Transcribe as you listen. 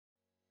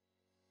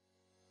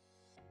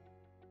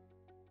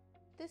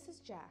This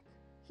is Jack.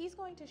 He's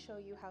going to show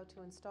you how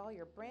to install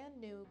your brand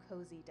new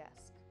cozy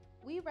desk.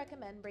 We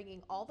recommend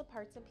bringing all the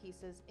parts and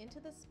pieces into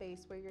the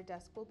space where your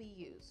desk will be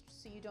used,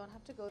 so you don't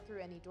have to go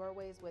through any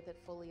doorways with it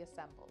fully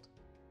assembled.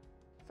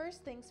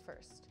 First things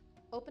first,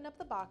 open up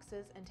the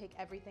boxes and take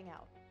everything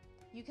out.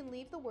 You can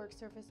leave the work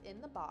surface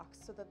in the box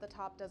so that the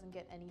top doesn't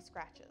get any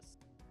scratches.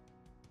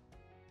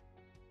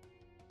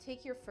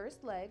 Take your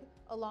first leg,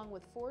 along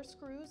with 4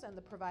 screws and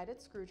the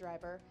provided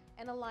screwdriver,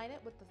 and align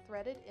it with the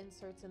threaded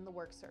inserts in the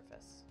work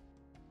surface.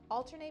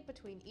 Alternate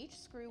between each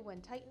screw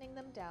when tightening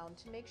them down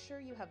to make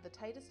sure you have the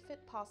tightest fit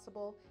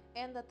possible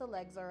and that the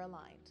legs are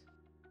aligned.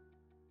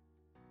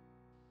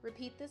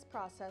 Repeat this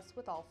process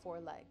with all 4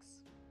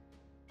 legs.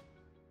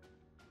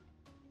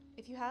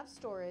 If you have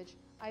storage,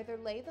 either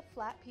lay the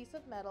flat piece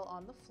of metal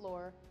on the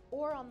floor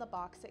or on the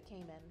box it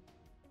came in.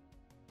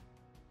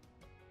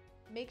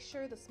 Make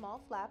sure the small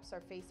flaps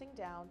are facing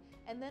down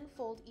and then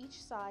fold each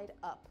side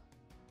up.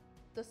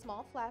 The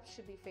small flaps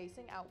should be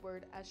facing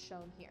outward as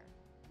shown here.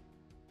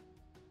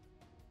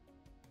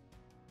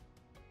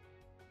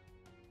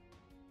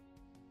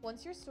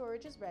 Once your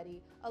storage is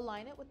ready,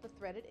 align it with the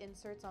threaded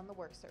inserts on the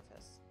work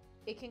surface.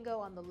 It can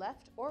go on the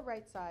left or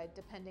right side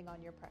depending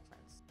on your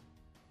preference.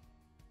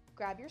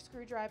 Grab your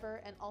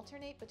screwdriver and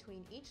alternate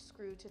between each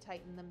screw to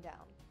tighten them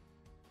down.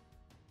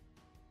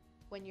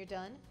 When you're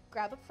done,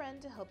 grab a friend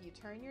to help you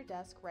turn your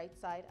desk right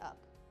side up.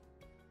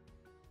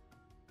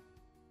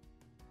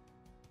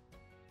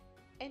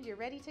 And you're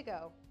ready to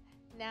go.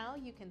 Now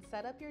you can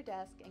set up your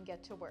desk and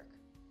get to work.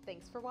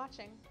 Thanks for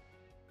watching.